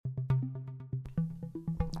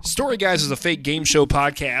Story Guys is a fake game show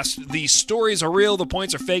podcast. The stories are real, the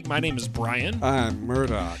points are fake. My name is Brian. I'm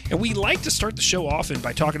Murdoch. And we like to start the show often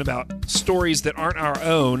by talking about stories that aren't our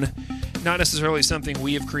own, not necessarily something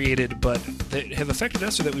we have created, but that have affected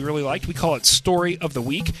us or that we really liked. We call it Story of the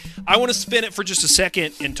Week. I want to spin it for just a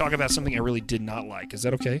second and talk about something I really did not like. Is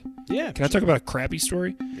that okay? Yeah. Can I talk about a crappy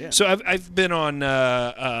story? Yeah. So I've been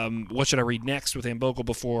on What Should I Read Next with Ambokel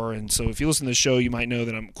before, and so if you listen to the show, you might know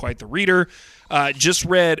that I'm quite the reader. Just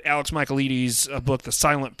read Alex Michaelides' book, The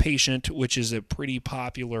Silent Patient, which is a pretty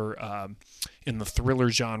popular in the thriller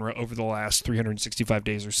genre over the last 365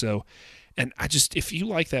 days or so. And if you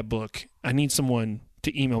like that book, I need someone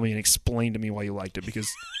to email me and explain to me why you liked it, because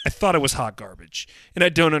I thought it was hot garbage, and I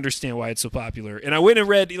don't understand why it's so popular. And I went and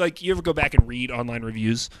read, like, you ever go back and read online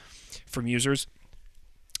reviews from users,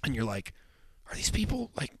 and you're like, are these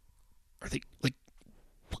people, like, are they, like,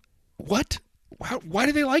 what? Why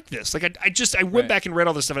do they like this? Like, I went back and read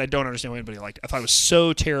all this stuff, and I don't understand why anybody liked it. I thought it was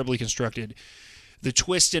so terribly constructed. The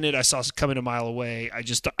twist in it I saw coming a mile away.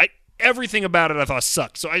 Everything about it I thought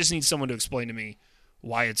sucked. So I just need someone to explain to me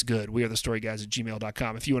why it's good. We are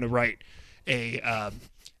thestoryguys@gmail.com. If you want to write a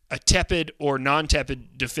tepid or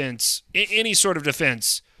non-tepid defense, any sort of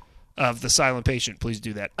defense of The Silent Patient, please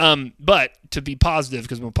do that. But to be positive,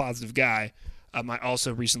 because I'm a positive guy, I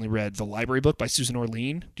also recently read The Library Book by Susan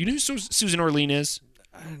Orlean. Do you know who Susan Orlean is?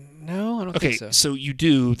 No, I don't think so. Okay, so you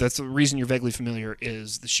do. That's the reason you're vaguely familiar,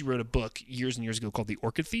 is that she wrote a book years and years ago called The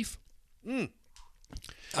Orchid Thief.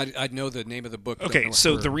 I know the name of the book. Okay,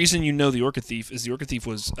 so the reason you know The Orchid Thief is The Orchid Thief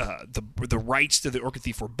was the rights to The Orchid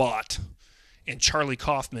Thief were bought, and Charlie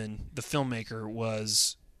Kaufman, the filmmaker,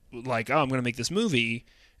 was like, oh, I'm going to make this movie.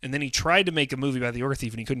 And then he tried to make a movie about the Orchid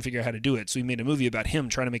Thief, and he couldn't figure out how to do it. So he made a movie about him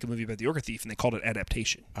trying to make a movie about the Orchid Thief, and they called it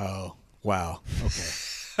Adaptation. Oh, wow.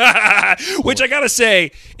 Okay. Which I gotta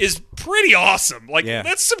say is pretty awesome. Like, Yeah.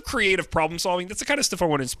 that's some creative problem solving. That's the kind of stuff I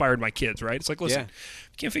want to inspire my kids, right? It's like, listen, Yeah.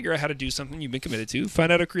 you can't figure out how to do something you've been committed to.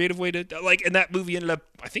 Find out a creative way to, like, and that movie ended up,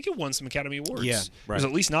 I think it won some Academy Awards. Yeah, It right. was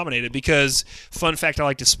at least nominated, because fun fact I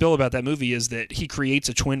like to spill about that movie is that he creates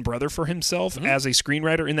a twin brother for himself as a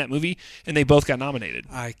screenwriter in that movie, and they both got nominated.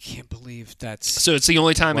 I can't believe that's... So it's the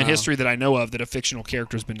only time in Wow. history that I know of that a fictional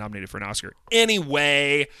character has been nominated for an Oscar.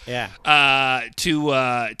 Anyway, Yeah.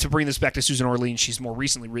 to bring this back to Susan Orlean, she's more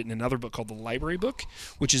recently written another book called The Library Book,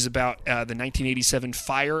 which is about the 1987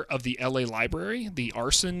 fire of the L.A. Library, the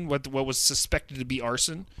arson, what was suspected to be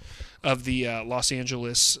arson of the Los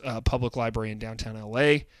Angeles Public Library in downtown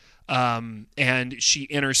L.A., and she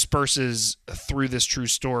intersperses through this true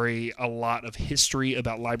story a lot of history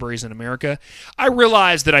about libraries in America. I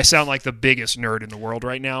realize that I sound like the biggest nerd in the world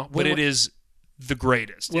right now, but it is the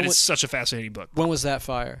greatest. It is such a fascinating book. When was that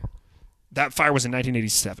fire? That fire was in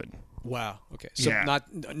 1987. Wow. Okay. So Yeah.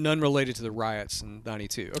 none related to the riots in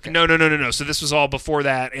 92. Okay. No. So this was all before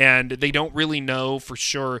that, and they don't really know for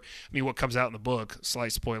sure. I mean, what comes out in the book,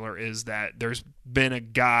 slight spoiler, is that there's been a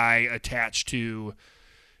guy attached to,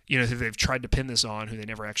 who they've tried to pin this on, who they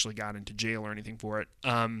never actually got into jail or anything for it.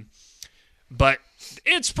 But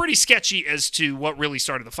it's pretty sketchy as to what really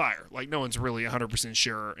started the fire. Like, no one's really 100%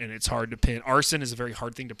 sure, and it's hard to pin. Arson is a very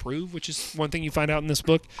hard thing to prove, which is one thing you find out in this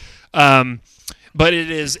book. But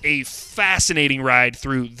it is a fascinating ride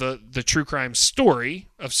through the true crime story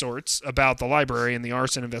of sorts about the library and the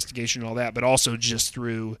arson investigation and all that, but also just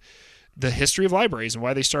through the history of libraries and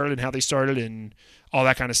why they started and how they started and all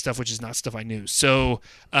that kind of stuff, which is not stuff I knew. So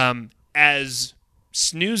as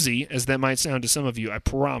snoozy as that might sound to some of you, I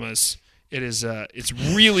promise it's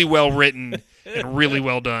really well written and really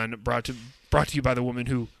well done, brought to you by the woman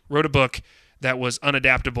who wrote a book that was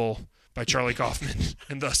unadaptable by Charlie Kaufman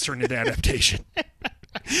and thus turned into adaptation.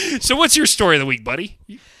 So what's your story of the week, buddy?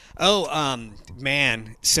 Oh,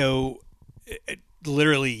 man. So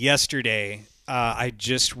literally yesterday, I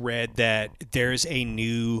just read that there's a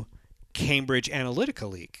new Cambridge Analytica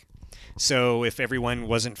leak. So if everyone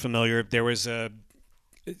wasn't familiar, there was a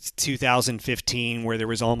 2015 where there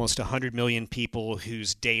was almost 100 million people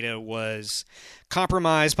whose data was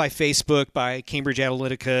compromised by Facebook, by Cambridge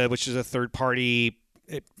Analytica, which is a third party,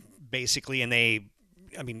 basically, and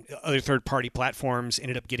other third-party platforms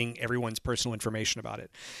ended up getting everyone's personal information about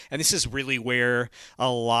it. And this is really where a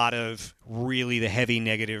lot of really the heavy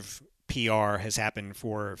negative PR has happened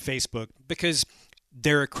for Facebook, because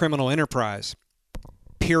they're a criminal enterprise,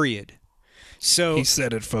 period. So He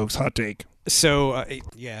said it, folks. Hot take.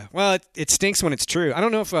 Yeah. Well, it stinks when it's true. I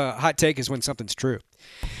don't know if a hot take is when something's true.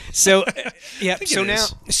 So, yeah.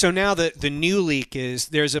 So now the new leak is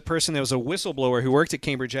there's a person that was a whistleblower who worked at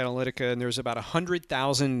Cambridge Analytica, and there's about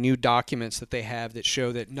 100,000 new documents that they have that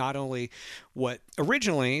show that not only what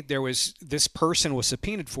originally this person was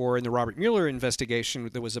subpoenaed for in the Robert Mueller investigation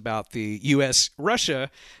that was about the U.S.-Russia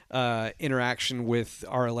interaction with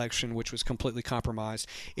our election, which was completely compromised.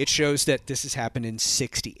 It shows that this has happened in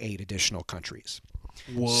 68 additional countries.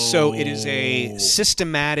 Whoa. So it is a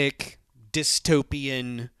systematic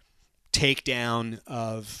dystopian takedown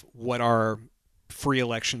of what our free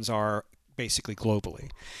elections are basically globally.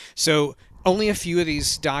 So only a few of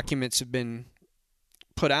these documents have been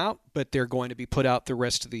put out, but they're going to be put out the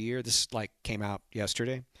rest of the year. This came out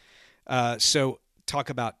yesterday. So talk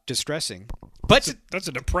about distressing. But That's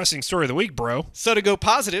a depressing story of the week, bro. so to go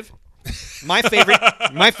positive, my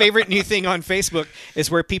favorite new thing on Facebook is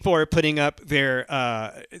where people are putting up their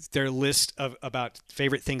list of about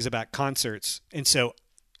favorite things about concerts, and so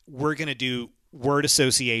we're gonna do word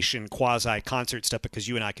association quasi concert stuff because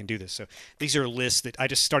you and I can do this. So these are lists that I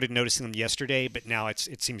just started noticing them yesterday, but now it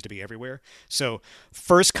seems to be everywhere. So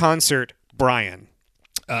first concert, Brian.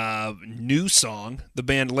 New song, the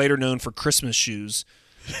band later known for Christmas Shoes.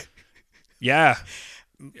 Yeah.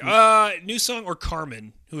 New song or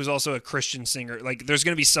Carmen, who is also a Christian singer. There's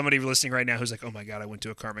going to be somebody listening right now who's like, oh my God, I went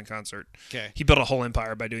to a Carmen concert. Okay. He built a whole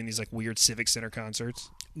empire by doing these weird Civic Center concerts.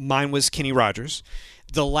 Mine was Kenny Rogers.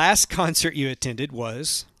 The last concert you attended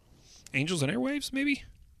was? Angels and Airwaves, maybe?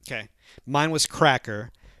 Okay. Mine was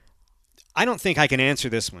Cracker. I don't think I can answer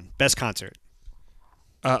this one. Best concert.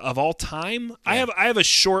 Of all time? Yeah. I have a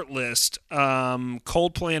short list.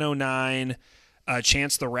 Coldplay in 2009,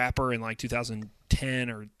 Chance the Rapper in 2010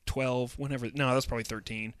 or 12, whenever. No, that's probably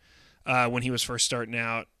 13, when he was first starting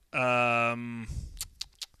out. I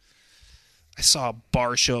saw a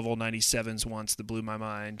bar show of old 97s once that blew my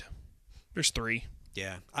mind. There's 3.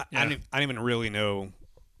 Yeah. I don't even really know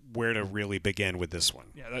where to really begin with this one.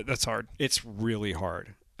 Yeah, that's hard. It's really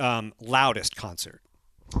hard. Loudest concert.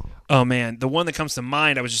 Oh, man. The one that comes to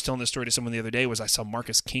mind, I was just telling this story to someone the other day, was I saw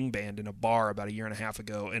Marcus King Band in a bar about a year and a half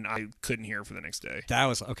ago, and I couldn't hear for the next day. That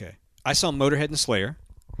was, okay. I saw Motorhead and Slayer.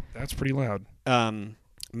 That's pretty loud.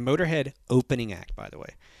 Motorhead opening act, by the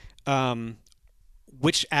way.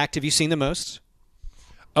 Which act have you seen the most?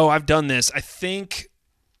 Oh, I've done this. I think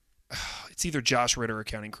it's either Josh Ritter or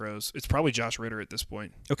Counting Crows. It's probably Josh Ritter at this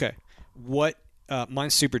point. Okay.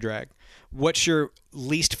 Mine's Super Drag. What's your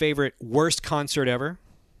least favorite, worst concert ever?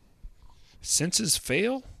 Senses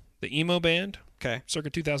Fail, the emo band. Okay. Circa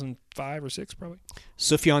 2005 or 6, probably.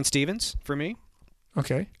 Sufjan Stevens for me.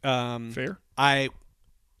 Okay. Fair.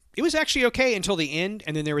 It was actually okay until the end,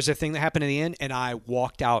 and then there was a thing that happened at the end, and I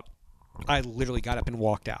walked out. I literally got up and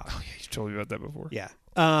walked out. Oh, yeah, you told me about that before. Yeah.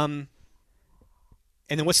 And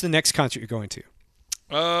then what's the next concert you're going to?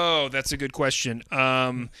 Oh, that's a good question.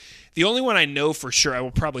 The only one I know for sure, I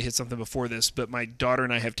will probably hit something before this, but my daughter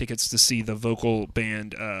and I have tickets to see the vocal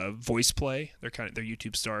band Voice Play. They're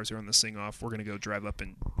YouTube stars. They're on the Sing Off. We're going to go drive up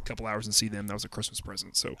in a couple hours and see them. That was a Christmas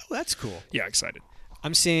present. So, that's cool. Yeah, excited.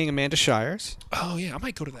 I'm seeing Amanda Shires. Oh, yeah. I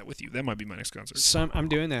might go to that with you. That might be my next concert. So I'm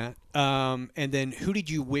doing that. And then who did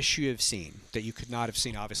you wish you have seen that you could not have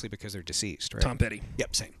seen, obviously, because they're deceased, right? Tom Petty.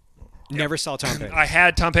 Yep, same. Never saw Tom Petty. I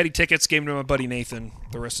had Tom Petty tickets, gave them to my buddy Nathan.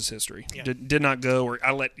 The rest is history. Yeah. Did not go, or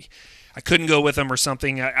I couldn't go with him or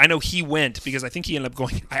something. I know he went because I think he ended up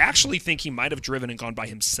going. I actually think he might have driven and gone by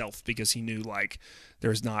himself because he knew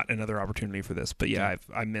there's not another opportunity for this. But yeah,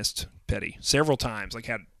 I missed Petty several times.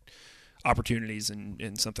 Had opportunities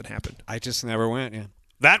and something happened. I just never went. Yeah.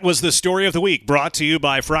 That was the story of the week, brought to you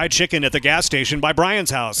by fried chicken at the gas station by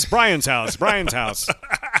Brian's house. Brian's house. Brian's house.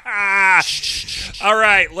 All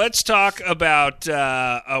right, let's talk about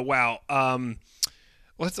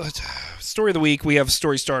story of the week. We have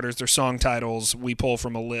story starters. They're song titles. We pull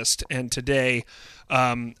from a list, and today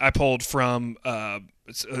I pulled from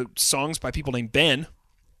songs by people named Ben,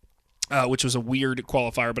 which was a weird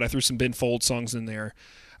qualifier, but I threw some Ben Folds songs in there.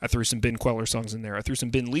 I threw some Ben Queller songs in there. I threw some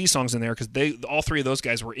Ben Lee songs in there because all 3 of those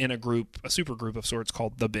guys were in a super group of sorts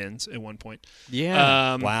called the Bens at one point.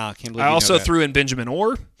 Yeah. Wow. I can't believe I also threw in Benjamin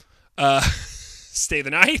Orr. Stay the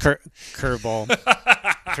Night. Curveball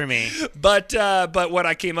for me. But what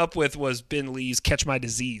I came up with was Ben Lee's Catch My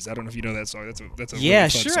Disease. I don't know if you know that song. That's a yeah, really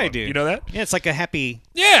fun sure song. I do. You know that? Yeah, it's like a happy.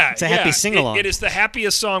 Yeah, it's a happy sing-along. It is the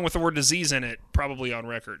happiest song with the word disease in it, probably on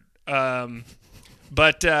record.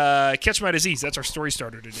 But Catch My Disease, that's our story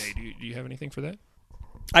starter today. Do you have anything for that?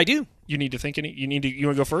 I do. You need to think any. You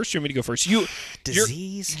want to go first? You want me to go first?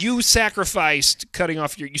 Disease? You sacrificed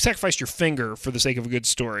you sacrificed your finger for the sake of a good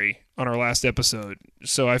story on our last episode.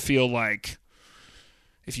 So I feel like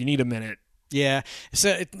if you need a minute. Yeah.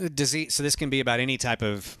 So disease. So this can be about any type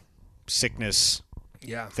of sickness.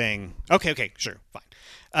 Yeah. Thing. Okay. Sure.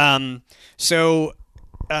 Fine. So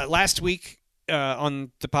last week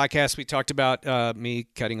on the podcast we talked about me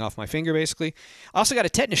cutting off my finger. Basically, I also got a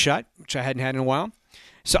tetanus shot, which I hadn't had in a while.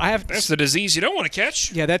 So I have. That's the disease you don't want to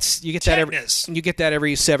catch. Yeah, you get tetanus. You get that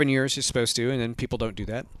every 7 years. You're supposed to, and then people don't do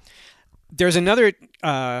that. There's another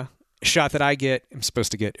shot that I'm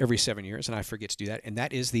supposed to get every 7 years, and I forget to do that, and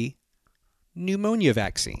that is the pneumonia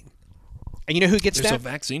vaccine. And you know who gets There's that? a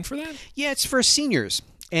vaccine for that? Yeah, it's for seniors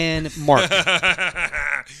and Mark.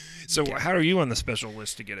 So how are you on the special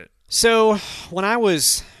list to get it? So when I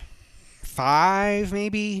was 5,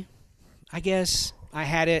 maybe, I guess, I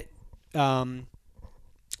had it.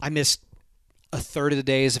 I missed a third of the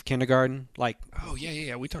days of kindergarten. Oh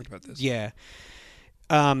yeah. We talked about this. Yeah.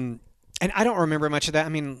 And I don't remember much of that. I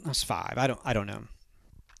mean, I was 5. I don't know.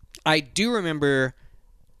 I do remember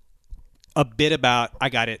a bit about I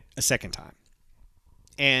got it a second time.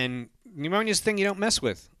 And pneumonia's a thing you don't mess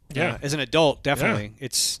with. Yeah. As an adult, definitely. Yeah.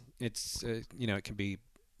 It's it can be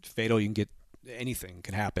fatal. You can get anything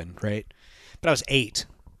can happen, right? But I was 8.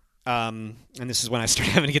 And this is when I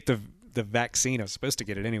started having to get the vaccine. I was supposed to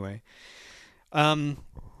get it anyway.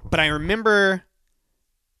 But I remember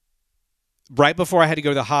right before I had to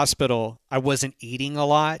go to the hospital, I wasn't eating a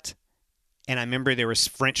lot. And I remember there was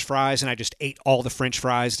French fries, and I just ate all the French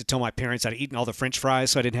fries to tell my parents I'd eaten all the French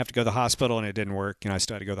fries so I didn't have to go to the hospital, and it didn't work. I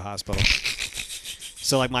still had to go to the hospital.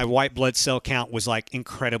 So, my white blood cell count was,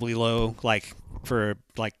 incredibly low,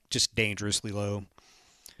 just dangerously low.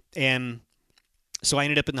 And so I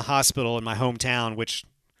ended up in the hospital in my hometown, which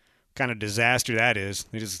kind of disaster that is.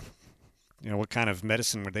 They just, what kind of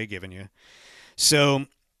medicine were they giving you? So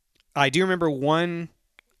I do remember one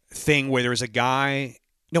thing where there was a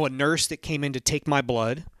nurse that came in to take my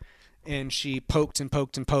blood, and she poked and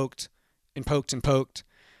poked and poked and poked and poked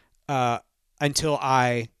until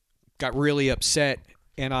I got really upset,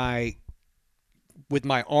 and I, with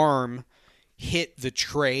my arm, hit the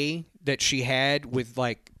tray that she had with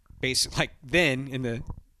then in the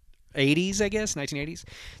 80s, I guess, 1980s,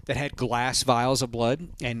 that had glass vials of blood,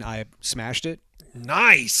 and I smashed it.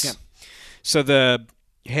 Nice. Yeah. So the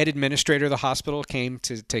head administrator of the hospital came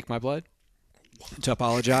to take my blood, to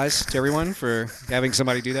apologize to everyone for having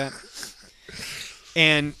somebody do that.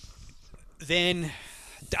 And then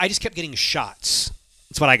I just kept getting shots.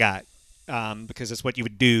 That's what I got, because that's what you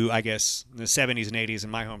would do, I guess, in the 70s and 80s in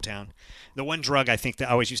my hometown. The one drug I think that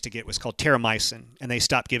I always used to get was called terramycin, and they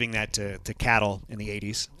stopped giving that to cattle in the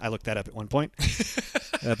 80s. I looked that up at one point.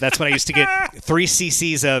 That's what I used to get 3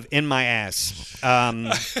 cc's of in my ass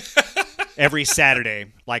every Saturday.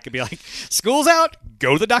 It'd be school's out,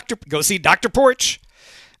 go see Dr. Porch.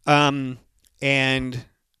 And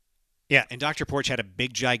Dr. Porch had a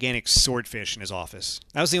big, gigantic swordfish in his office.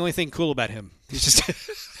 That was the only thing cool about him. He's just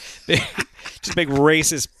just a big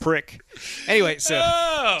racist prick. Anyway, sorry.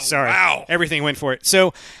 Wow. Everything went for it.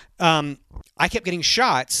 So I kept getting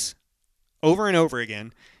shots over and over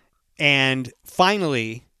again. And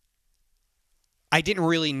finally, I didn't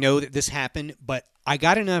really know that this happened, but I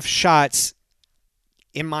got enough shots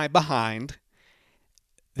in my behind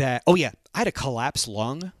that, I had a collapsed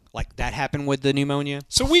lung. That happened with the pneumonia.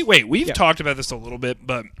 So we've talked about this a little bit,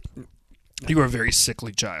 but you were a very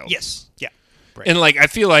sickly child. Yes. Yeah. Right. And I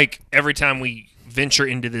feel like every time we venture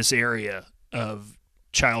into this area of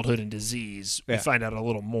childhood and disease, we find out a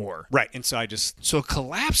little more. Right. And so So a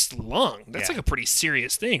collapsed lung, that's a pretty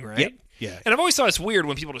serious thing, right? Yep. Yeah. And I've always thought it's weird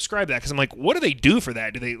when people describe that, because I'm like, what do they do for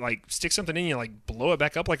that? Do they stick something in you, blow it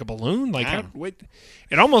back up like a balloon?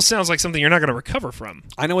 It almost sounds like something you're not going to recover from.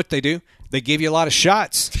 I know what they do. They give you a lot of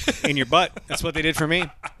shots in your butt. That's what they did for me.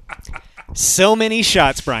 So many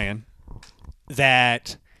shots, Brian,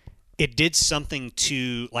 that it did something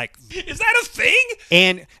to Is that a thing?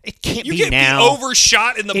 And it can't You be get now.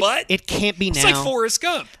 overshot in the butt? It can't be It's now. like Forrest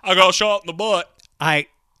Gump. I got shot in the butt.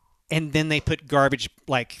 And then they put garbage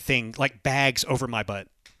bags over my butt.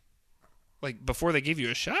 Before they give you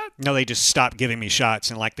a shot? No, they just stopped giving me shots,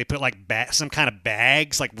 and they put some kind of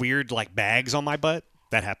bags, weird bags on my butt.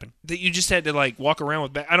 That happened. That you just had to walk around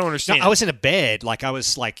with I don't understand. No, I was in a bed, I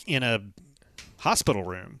was in a hospital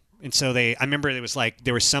room. And so I remember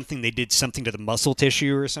there was something, they did something to the muscle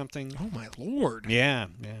tissue or something. Oh my Lord. Yeah.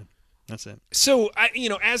 That's it. So,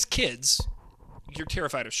 as kids, you're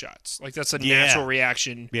terrified of shots. Like that's a Yeah. natural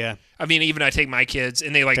reaction. Yeah. I mean, even I take my kids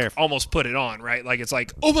and they like Terrifying. almost put it on, right? Like it's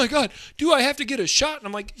like, oh my god, do I have to get a shot? And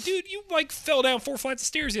I'm like, dude, you like fell down 4 flights of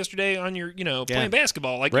stairs yesterday on your, playing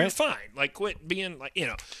basketball. Like you're Right. fine. Like quit being like,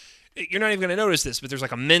 you're not even going to notice this, but there's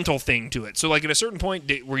like a mental thing to it. So like at a certain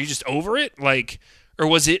point, were you just over it? Like, or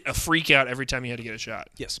was it a freak out every time you had to get a shot?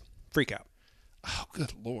 Yes. Freak out. Oh,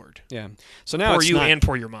 good Lord. Yeah. So now Poor it's you not, and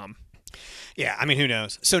poor your mom. Yeah, I mean, who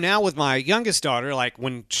knows? So now with my youngest daughter, like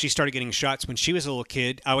when she started getting shots when she was a little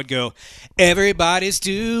kid, I would go, everybody's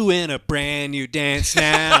doing a brand new dance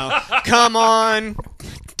now. Come on.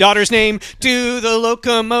 Daughter's name, do the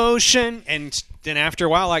locomotion. And then after a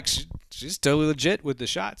while, like she's totally legit with the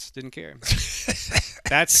shots. Didn't care.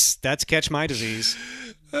 That's Catch My Disease.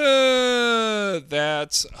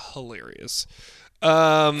 That's hilarious.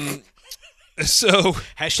 So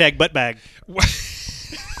Hashtag butt bag.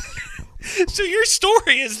 So your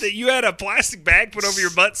story is that you had a plastic bag put over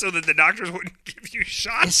your butt so that the doctors wouldn't give you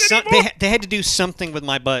shots anymore? They had to do something with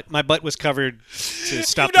my butt. My butt was covered to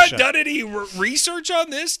stop You've the not shot. done any research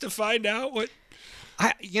on this to find out what...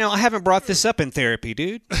 I haven't brought this up in therapy,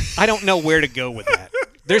 dude. I don't know where to go with that.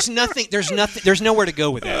 There's nowhere to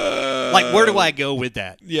go with that. Like, where do I go with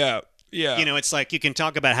that? Yeah. It's like you can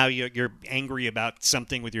talk about how you're angry about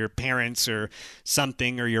something with your parents or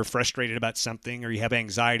something, or you're frustrated about something, or you have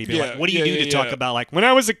anxiety. But like, what do you do to talk about, like, when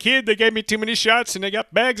I was a kid, they gave me too many shots and they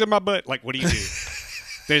got bags in my butt? Like, what do you do?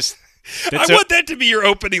 I want that to be your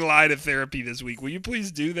opening line of therapy this week. Will you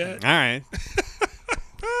please do that? All right.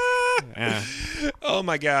 Yeah. Oh,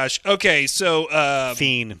 my gosh. Okay, so...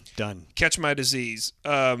 Fiend. Done. Catch My Disease.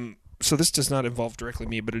 So this does not involve directly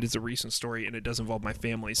me, but it is a recent story, and it does involve my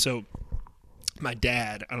family. So my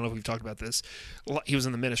dad, I don't know if we've talked about this, he was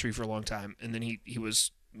in the ministry for a long time, and then he was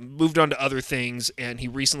moved on to other things, and he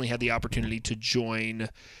recently had the opportunity to join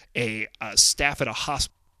a staff at a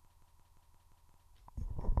hospital.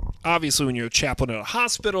 Obviously, when you're a chaplain at a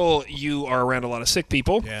hospital, you are around a lot of sick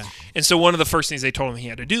people. Yeah. And so one of the first things they told him he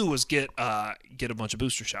had to do was get a bunch of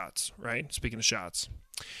booster shots, right? Speaking of shots.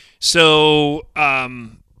 So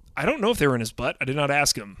I don't know if they were in his butt. I did not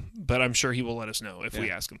ask him, but I'm sure he will let us know if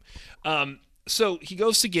we ask him. So he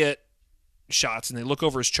goes to get shots, and they look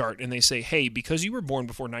over his chart, and they say, hey, because you were born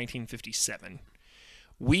before 1957,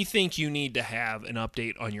 we think you need to have an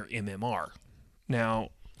update on your MMR. Now,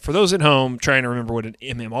 for those at home trying to remember what an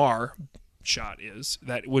MMR shot is,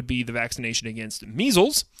 that would be the vaccination against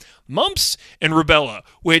measles, mumps, and rubella,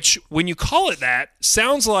 which, when you call it that,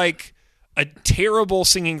 sounds like a terrible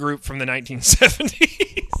singing group from the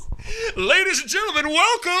 1970s. Ladies and gentlemen,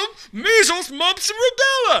 welcome measles, mumps, and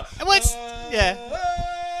rubella. What's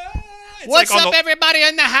It's What's like on up, the- everybody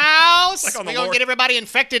in the house? like on the We're gonna Lord- get everybody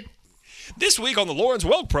infected. This week on the Lawrence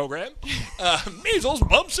Welk program, measles,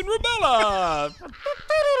 mumps, and rubella.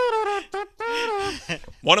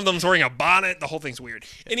 One of them's wearing a bonnet. The whole thing's weird.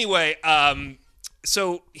 Anyway,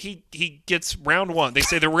 so he gets round one. They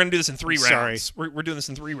say that we're going to do this in 3 rounds. Sorry. We're doing this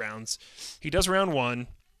in 3 rounds. He does round 1,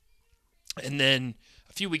 and then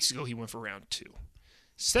a few weeks ago he went for round 2.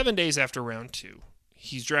 7 days after round 2,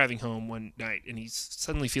 he's driving home one night, and he's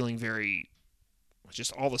suddenly feeling very,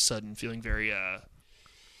 just all of a sudden feeling very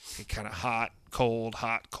kind of hot, cold.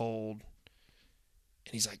 And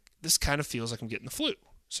he's like, this kind of feels like I'm getting the flu.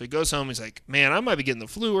 So he goes home. He's like, man, I might be getting the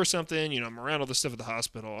flu or something. I'm around all this stuff at the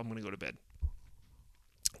hospital. I'm going to go to bed.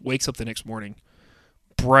 Wakes up the next morning.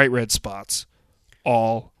 Bright red spots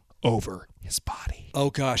all over his body. Oh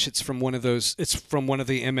gosh, it's from one of those. It's from one of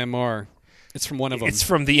the MMR. It's from one of them. It's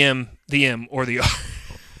from the M or the R.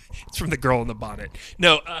 It's from the girl in the bonnet.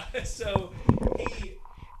 No, so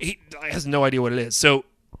he has no idea what it is. So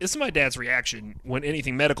this is my dad's reaction when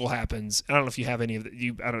anything medical happens. I don't know if you have any of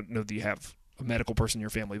the, I don't know that you have a medical person in your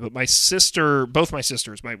family, but my sister, both my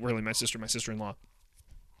sisters, my sister-in-law,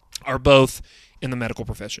 are both in the medical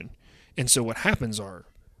profession. And so what happens are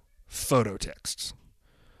photo texts.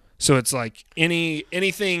 So it's like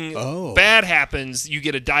anything bad happens, you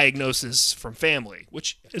get a diagnosis from family,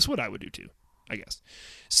 which is what I would do too, I guess.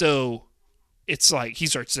 So it's like he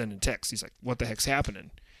starts sending texts. He's like, what the heck's happening?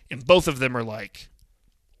 And both of them are like,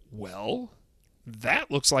 well,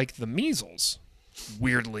 that looks like the measles,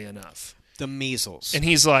 weirdly enough. the measles. And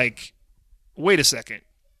he's like, wait a second.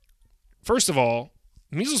 First of all,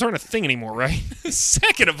 measles aren't a thing anymore, right?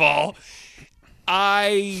 Second of all,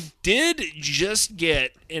 I did just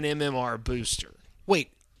get an MMR booster. Wait,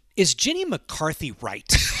 is Jenny McCarthy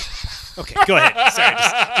right? Okay, go ahead. Sorry,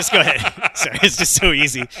 just go ahead. Sorry, it's just so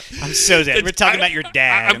easy. I'm so dead. We're talking about your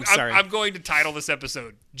dad. I'm sorry. I'm going to title this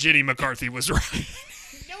episode, Jenny McCarthy was right.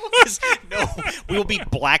 No, No, we will be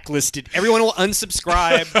blacklisted. Everyone will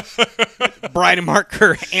unsubscribe. Brian and Mark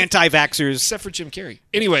are anti-vaxxers. Except for Jim Carrey.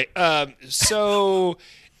 Anyway, so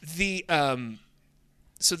the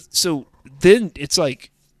so then it's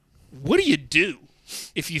like, what do you do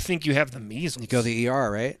if you think you have the measles? You go to the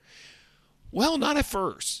ER, right? Well, not at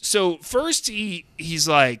first. So first he's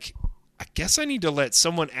like, I guess I need to let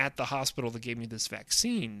someone at the hospital that gave me this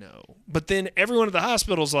vaccine know. But then everyone at the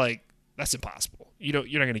hospital's like, that's impossible. You're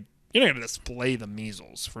not gonna display the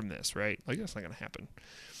measles from this, right? Like, that's not gonna happen.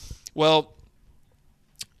 Well,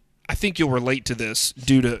 I think you'll relate to this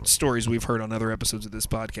due to stories we've heard on other episodes of this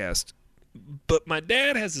podcast. But my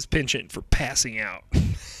dad has this penchant for passing out.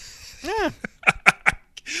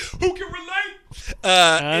 Who can relate?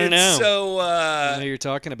 I don't know. So I know who you're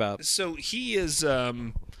talking about. so he is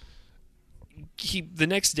the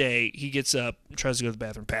next day he gets up, tries to go to the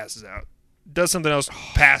bathroom, passes out, does something else,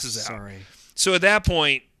 passes out. Sorry. So at that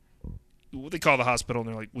point, they call the hospital and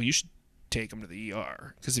they're like, well, you should take him to the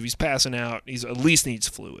ER because if he's passing out, he's at least needs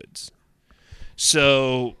fluids.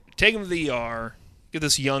 So take him to the ER, get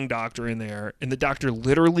this young doctor in there, and the doctor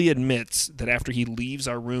literally admits that after he leaves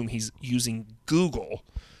our room, he's using Google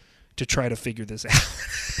to try to figure this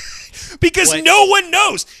out. Because no one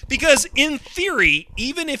knows. Because in theory,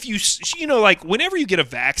 even if like whenever you get a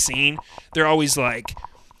vaccine, they're always like,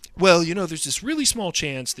 well, there's this really small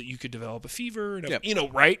chance that you could develop a fever,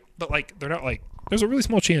 and right? But like, they're not like, there's a really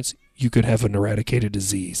small chance you could have an eradicated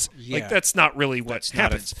disease. Yeah. Like, that's not really what happens.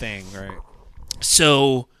 Not a thing, right?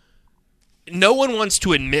 So no one wants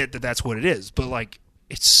to admit that that's what it is, but like,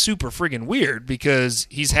 it's super friggin' weird because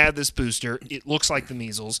he's had this booster. It looks like the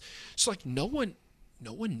measles. It's like no one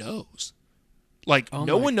knows. Like,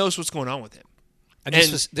 no one knows what's going on with him. And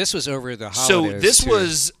this was over the holidays. So this too.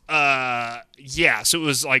 was, so it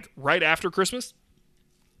was like right after Christmas.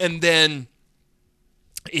 And then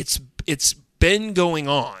it's been going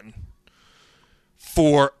on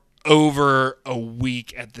for over a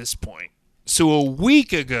week at this point. So a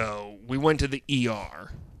week ago, we went to the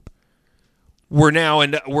ER.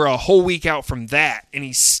 We're a whole week out from that, and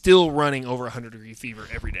he's still running over 100-degree fever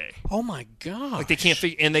every day. Oh my god! Like, they can't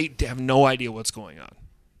figure, and they have no idea what's going on.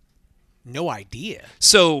 No idea.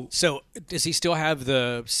 So does he still have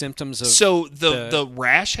the symptoms of? So the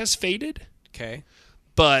rash has faded, Okay.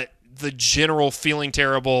 but the general feeling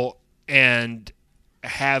terrible and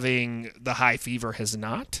having the high fever has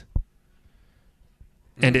not,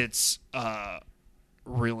 and it's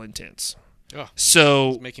real intense. Oh,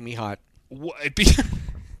 So it's making me hot.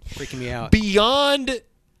 Freaking me out. Beyond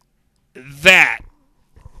that,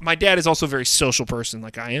 my dad is also a very social person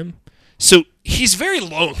like I am. So he's very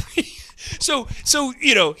lonely. So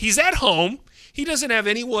he's at home. He doesn't have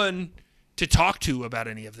anyone to talk to about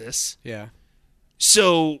any of this. Yeah.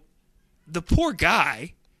 So the poor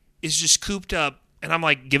guy is just cooped up, and I'm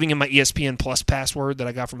like giving him my ESPN Plus password that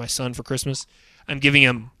I got for my son for Christmas. I'm giving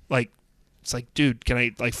him it's like, dude, can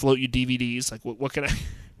I like float you DVDs? Like, what can I?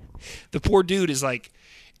 The poor dude is like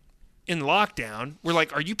in lockdown. We're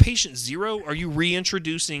like, are you patient zero? Are you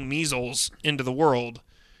reintroducing measles into the world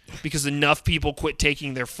because enough people quit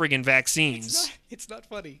taking their friggin' vaccines? It's not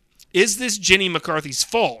funny. Is this Jenny McCarthy's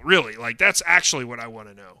fault? Really? Like, that's actually what I want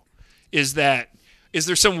to know. Is there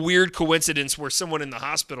some weird coincidence where someone in the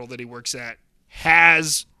hospital that he works at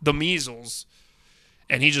has the measles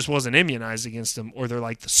and he just wasn't immunized against them, or they're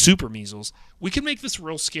like the super measles? We can make this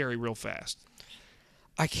real scary real fast.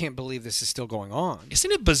 I can't believe this is still going on.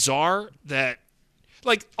 Isn't it bizarre that,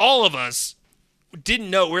 like, all of us didn't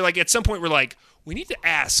know? We're like, at some point, we're like, we need to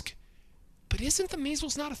ask, but isn't the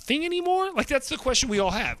measles not a thing anymore? Like, that's the question we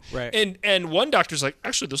all have. Right. And one doctor's like,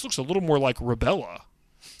 actually, this looks a little more like rubella.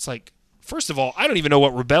 It's like, first of all, I don't even know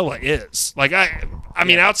what rubella is. Like, I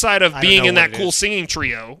mean, outside of being in that cool singing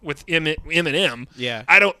trio with Eminem, Yeah.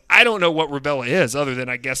 I don't know what rubella is, other than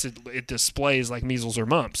I guess it displays like measles or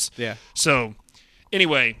mumps. Yeah. So,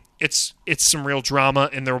 anyway, it's some real drama,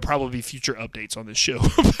 and there will probably be future updates on this show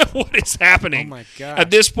about what is happening. Oh my God.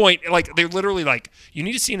 At this point, like, they're literally like, you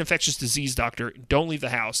need to see an infectious disease doctor. Don't leave the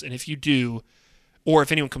house, and if you do, or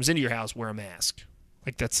if anyone comes into your house, wear a mask.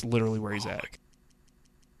 Like, that's literally where he's at.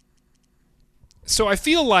 So I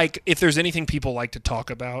feel like if there's anything people like to talk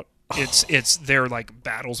about, it's their like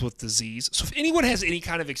battles with disease. So if anyone has any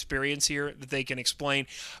kind of experience here that they can explain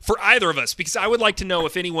for either of us, because I would like to know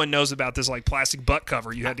if anyone knows about this like plastic butt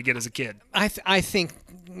cover you had to get as a kid. I think,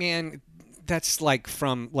 man, that's like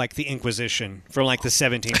from like the Inquisition, from like the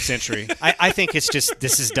 17th century. I think it's just,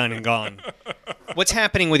 this is done and gone. What's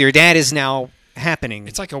happening with your dad is now happening.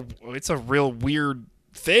 It's a real weird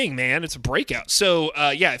thing, man. It's a breakout. So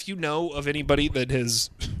if you know of anybody that has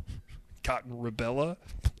gotten rubella,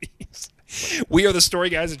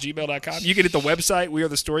 wearethestoryguys@gmail.com. You can hit the website,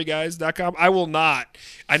 wearethestoryguys.com. I will not.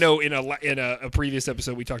 I know in a previous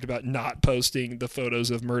episode we talked about not posting the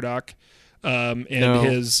photos of Murdoch and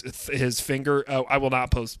his finger. Oh, I will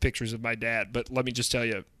not post pictures of my dad, but let me just tell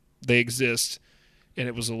you, they exist, and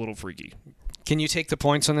it was a little freaky. Can you take the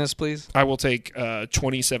points on this, please? I will take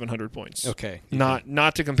 2,700 points. Okay.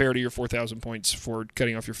 Not to compare to your 4,000 points for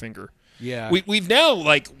cutting off your finger. Yeah. We've now,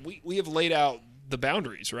 like, we have laid out the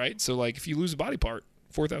boundaries, right? So, like, if you lose a body part,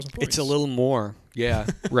 4,000 points. It's a little more. Yeah,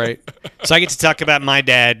 right. So I get to talk about my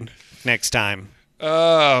dad next time.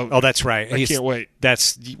 Oh, That's right. I can't wait.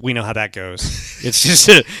 We know how that goes. It's just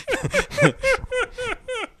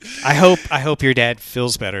I hope your dad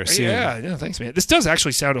feels better soon. Yeah, thanks, man. This does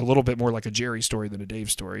actually sound a little bit more like a Jerry story than a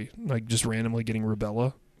Dave story. Like, just randomly getting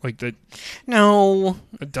rubella. Like that. No.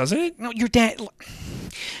 Doesn't it? No, your dad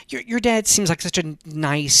seems like such a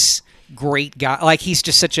nice, great guy. Like, he's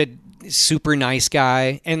just such a super nice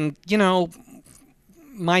guy. And,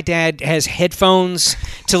 my dad has headphones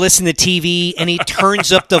to listen to TV, and he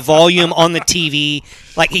turns up the volume on the TV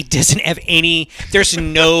like he doesn't have there's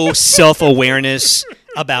no self-awareness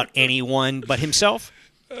about anyone but himself.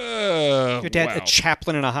 Your dad, a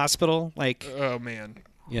chaplain in a hospital, like, oh man,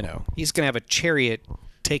 he's gonna have a chariot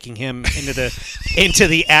taking him into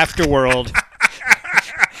the afterworld.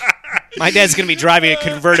 My dad's gonna be driving a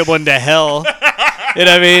convertible into hell. You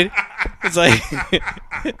know what I mean? It's like,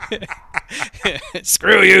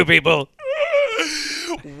 screw you, people.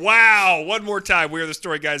 Wow. One more time. We are the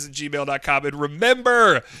story guys at gmail.com. And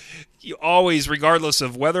remember, you always, regardless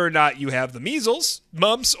of whether or not you have the measles,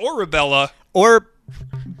 mumps, or rubella, or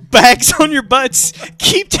bags on your butts,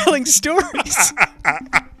 keep telling stories.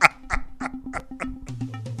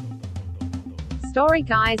 Story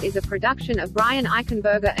Guys is a production of Brian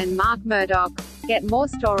Eichenberger and Mark Murdoch. Get more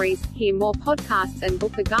stories, hear more podcasts, and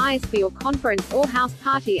book the guys for your conference or house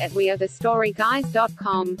party at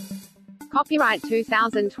wearethestoryguys.com. Copyright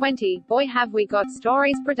 2020, Boy Have We Got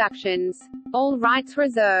Stories Productions. All rights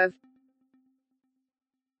reserved.